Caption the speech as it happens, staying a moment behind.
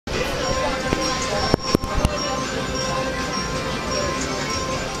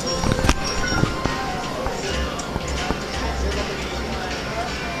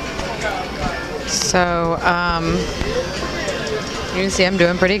So, you can see I'm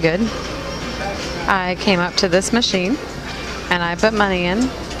doing pretty good. I came up to this machine and I put money in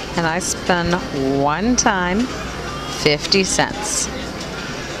and I spun one time 50 cents.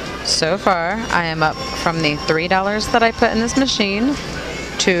 So far, I am up from the $3 that I put in this machine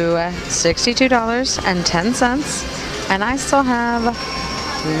to $62.10, and I still have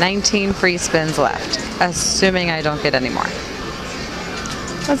 19 free spins left, assuming I don't get any more.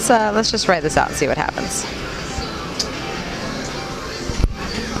 Let's just write this out and see what happens.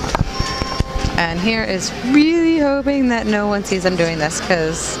 And here is really hoping that no one sees I'm doing this,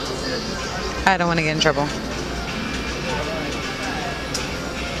 because I don't want to get in trouble.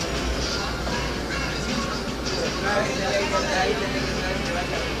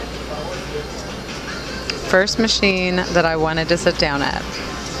 First machine that I wanted to sit down at.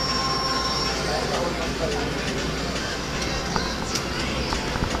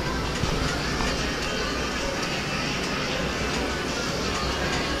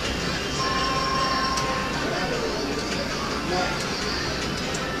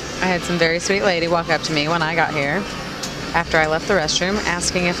 I had some very sweet lady walk up to me when I got here after I left the restroom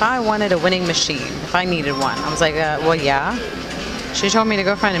asking if I wanted a winning machine, if I needed one. I was like, well, yeah. She told me to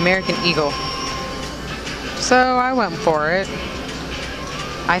go find American Eagle. So I went for it.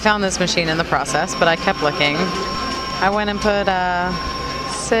 I found this machine in the process, but I kept looking. I went and put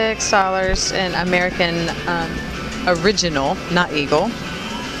 $6 in American Original, not Eagle.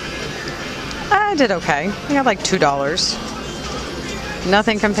 I did okay. I got like $2.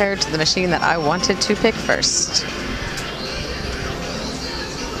 Nothing compared to the machine that I wanted to pick first.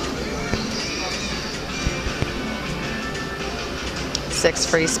 Six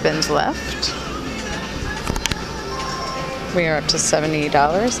free spins left. We are up to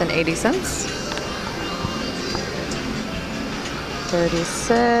 $70.80.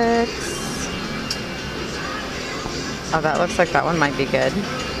 36. Oh, that looks like that one might be good.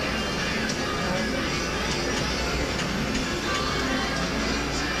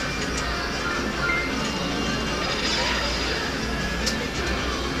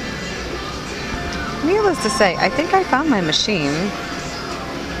 Needless to say, I think I found my machine.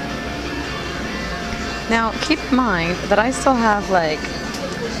 Now, keep in mind that I still have like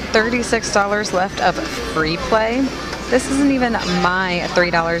 $36 left of free play. This isn't even my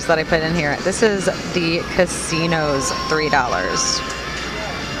 $3 that I put in here. This is the casino's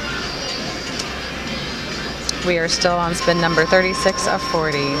 $3. We are still on spin number 36 of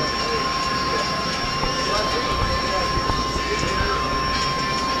 40.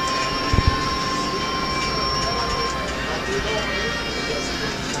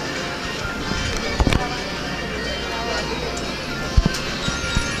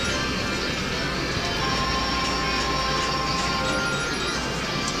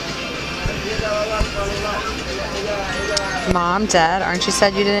 Mom, Dad, aren't you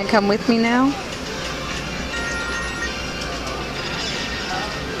sad you didn't come with me now?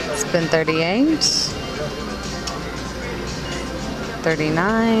 It's been 38,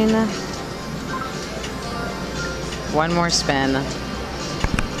 39, one more spin.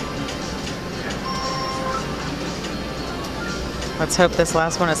 Let's hope this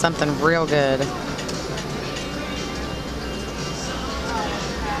last one is something real good.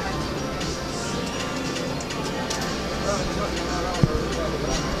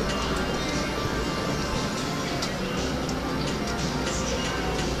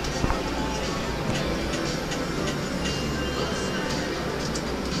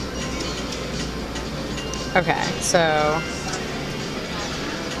 Okay, so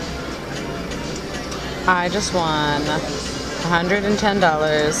I just won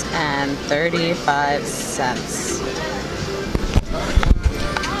 $110.35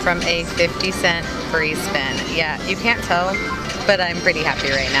 from a 50-cent free spin. Yeah, you can't tell, but I'm pretty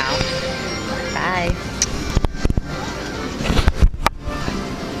happy right now. Bye.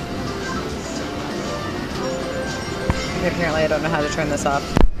 Apparently I don't know how to turn this off.